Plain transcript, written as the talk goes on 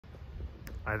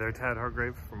Hi there, Tad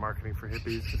Hargrave from Marketing for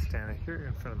Hippies, just standing here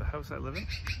in front of the house I live in.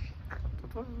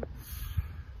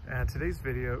 And today's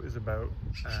video is about,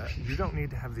 you don't need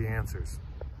to have the answers.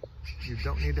 You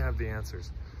don't need to have the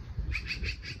answers.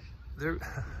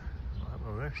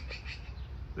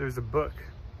 There's a book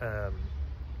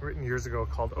written years ago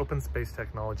called Open Space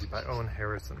Technology by Owen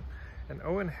Harrison. And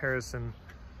Owen Harrison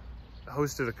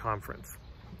hosted a conference.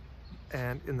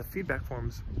 And in the feedback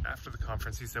forms after the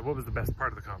conference, he said, what was the best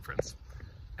part of the conference?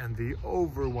 And the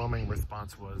overwhelming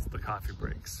response was the coffee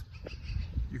breaks.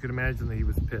 You could imagine that he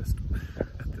was pissed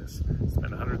at this.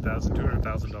 Spent $100,000,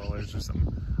 $200,000 or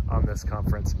something on this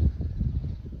conference.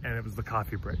 And it was the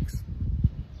coffee breaks.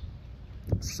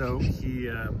 So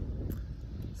he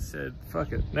said,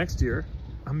 fuck it, next year,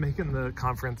 I'm making the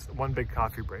conference one big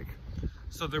coffee break.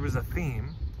 So there was a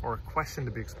theme or a question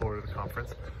to be explored at the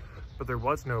conference, but there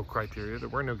was no criteria, there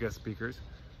were no guest speakers.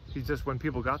 He just, when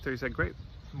people got there, he said, great,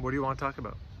 what do you want to talk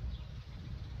about?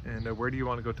 And where do you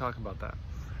want to go talk about that?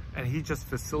 And he just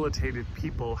facilitated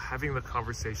people having the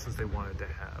conversations they wanted to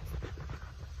have.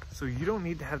 So you don't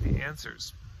need to have the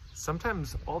answers.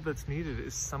 Sometimes all that's needed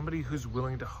is somebody who's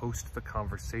willing to host the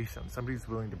conversation, somebody who's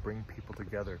willing to bring people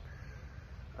together.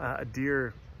 A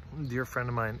dear friend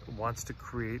of mine wants to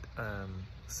create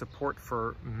support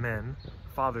for men,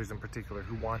 fathers in particular,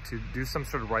 who want to do some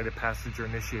sort of rite of passage or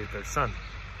initiate their son.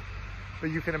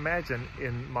 But you can imagine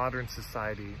in modern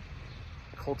society,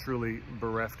 culturally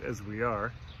bereft as we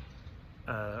are,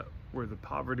 where the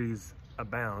poverties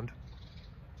abound,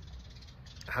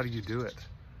 how do you do it?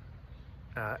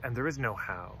 And there is no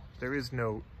how. There is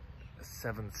no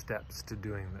 7 steps to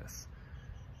doing this.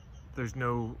 There's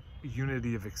no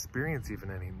unity of experience even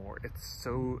anymore. It's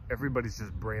so, everybody's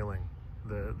just brailing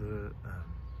the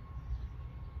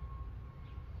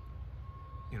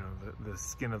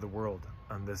skin of the world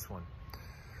on this one.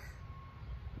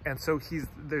 And so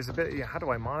there's a bit, how do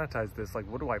I monetize this? Like,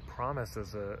 what do I promise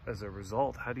as a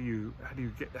result? How do you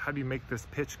make this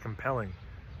pitch compelling?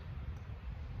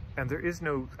 And there is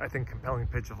no, I think, compelling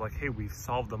pitch of like, hey, we've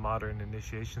solved the modern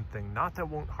initiation thing. Not that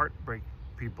won't heartbreak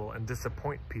people and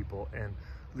disappoint people and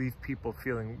leave people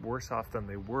feeling worse off than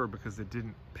they were because it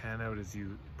didn't pan out as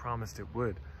you promised it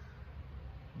would.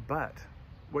 But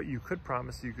what you could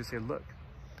promise, you could say, look,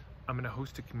 I'm going to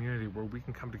host a community where we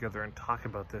can come together and talk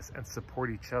about this and support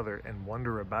each other and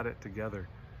wonder about it together,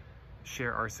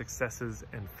 share our successes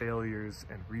and failures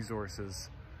and resources,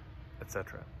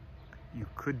 etc. You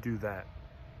could do that.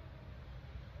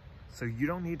 So you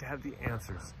don't need to have the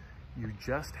answers. You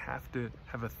just have to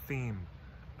have a theme,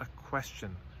 a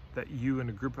question that you and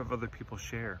a group of other people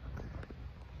share.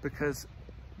 Because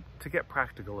to get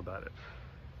practical about it,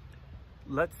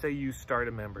 let's say you start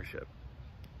a membership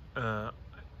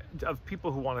of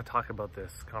people who want to talk about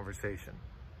this conversation.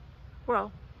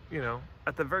 Well,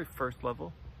 at the very first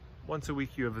level, once a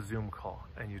week you have a Zoom call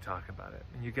and you talk about it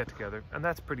and you get together, and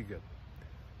that's pretty good.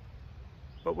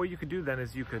 But what you could do then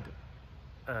is you could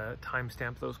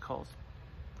timestamp those calls,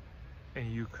 and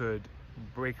you could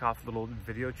break off little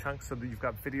video chunks so that you've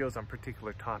got videos on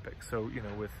particular topics. So,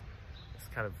 with this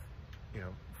kind of,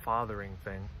 fathering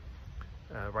thing,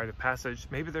 rite of passage,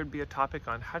 maybe there'd be a topic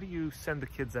on how do you send the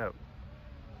kids out?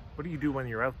 What do you do when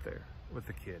you're out there with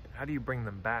the kid? How do you bring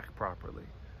them back properly?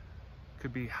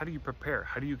 Could be, how do you prepare?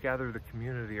 How do you gather the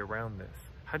community around this?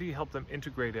 How do you help them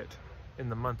integrate it in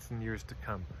the months and years to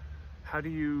come? How do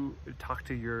you talk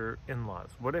to your in-laws?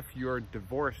 What if you're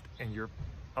divorced and your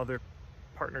other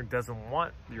partner doesn't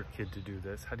want your kid to do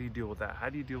this? How do you deal with that? How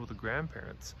do you deal with the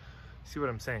grandparents? See what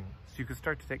I'm saying? So you can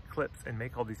start to take clips and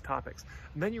make all these topics.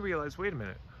 And then you realize, wait a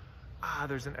minute,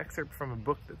 there's an excerpt from a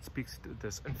book that speaks to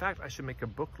this. In fact, I should make a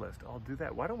book list. I'll do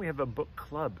that. Why don't we have a book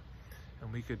club?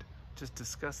 And we could just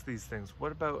discuss these things.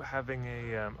 What about having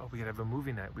we could have a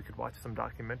movie night. We could watch some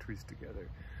documentaries together.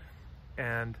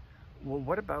 And, well,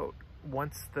 what about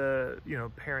once the,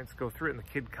 parents go through it and the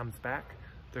kid comes back,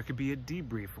 there could be a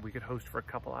debrief we could host for a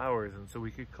couple hours, and so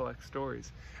we could collect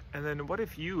stories. And then what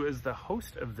if you, as the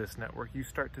host of this network, you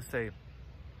start to say,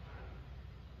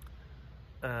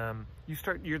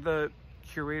 you're the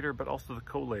curator, but also the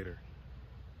collator.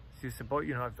 So you said, well,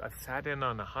 I've sat in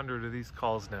on 100 of these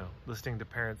calls now, listening to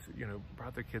parents,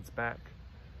 brought their kids back.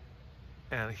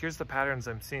 And here's the patterns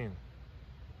I'm seeing.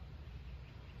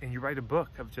 And you write a book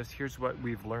of just, here's what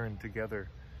we've learned together.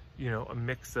 A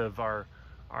mix of our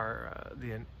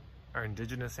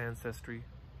indigenous ancestry,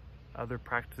 other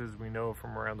practices we know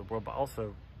from around the world, but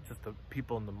also just the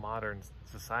people in the modern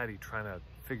society trying to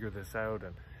figure this out.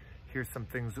 And here's some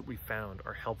things that we found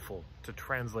are helpful to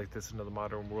translate this into the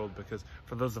modern world, because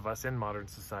for those of us in modern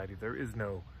society,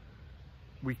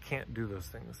 we can't do those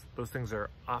things. Those things are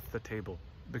off the table.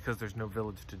 because there's no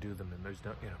village to do them in. There's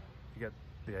no, you get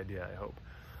the idea, I hope.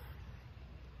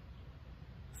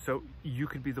 So you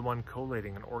could be the one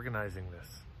collating and organizing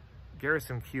this.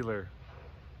 Garrison Keillor,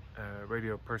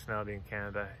 radio personality in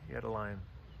Canada, he had a line,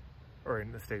 or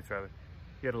in the States rather,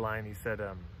 he had a line, he said,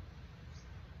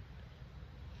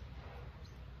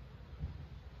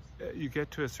 you get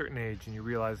to a certain age and you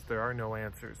realize there are no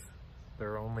answers,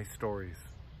 there are only stories.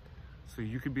 So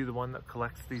you could be the one that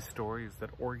collects these stories,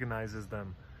 that organizes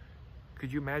them.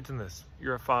 Could you imagine this?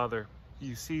 You're a father,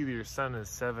 you see that your son is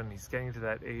 7, he's getting to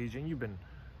that age, and you've been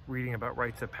reading about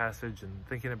rites of passage and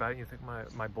thinking about it, and you think,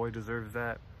 my boy deserves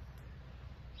that.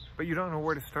 But you don't know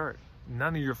where to start.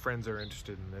 None of your friends are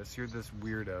interested in this. You're this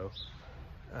weirdo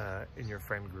in your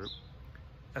friend group.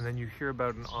 And then you hear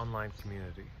about an online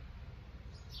community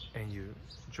and you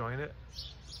join it,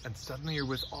 and suddenly you're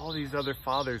with all these other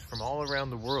fathers from all around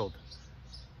the world.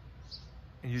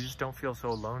 And you just don't feel so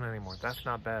alone anymore. That's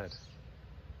not bad.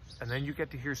 And then you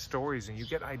get to hear stories and you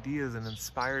get ideas and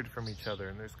inspired from each other,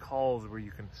 and there's calls where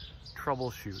you can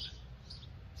troubleshoot.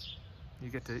 You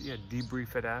get to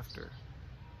debrief it after.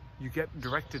 You get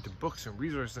directed to books and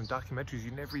resources and documentaries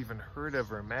you never even heard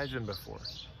of or imagined before.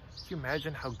 Can you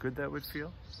imagine how good that would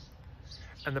feel?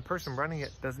 And the person running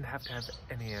it doesn't have to have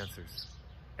any answers,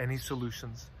 any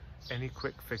solutions, any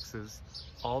quick fixes.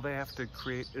 All they have to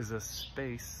create is a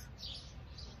space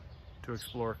to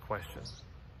explore a question.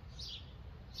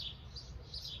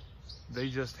 They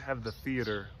just have the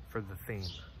theater for the theme.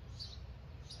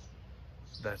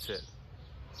 That's it.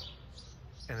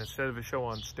 And instead of a show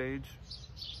on stage,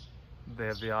 they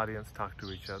have the audience talk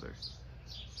to each other.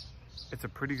 It's a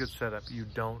pretty good setup. You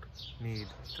don't need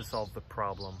to solve the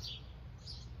problem.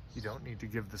 You don't need to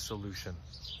give the solution.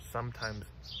 Sometimes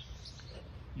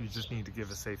you just need to give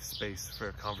a safe space for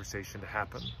a conversation to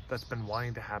happen that's been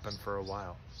wanting to happen for a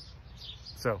while.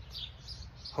 So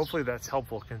hopefully that's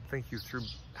helpful. Can think you through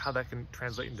how that can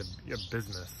translate into your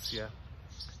business. Yeah,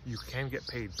 you can get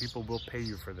paid. People will pay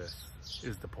you for this,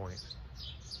 is the point.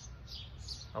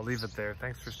 I'll leave it there.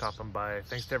 Thanks for stopping by.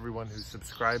 Thanks to everyone who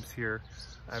subscribes here,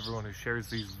 everyone who shares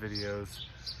these videos.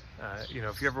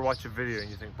 If you ever watch a video and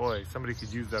you think, boy, somebody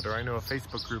could use that, or I know a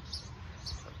Facebook group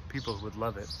of people who would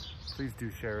love it, please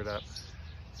do share it up.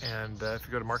 And if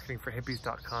you go to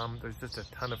marketingforhippies.com, there's just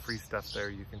a ton of free stuff there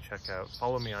you can check out.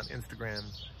 Follow me on Instagram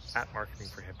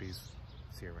 @marketingforhippies.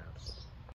 See you around.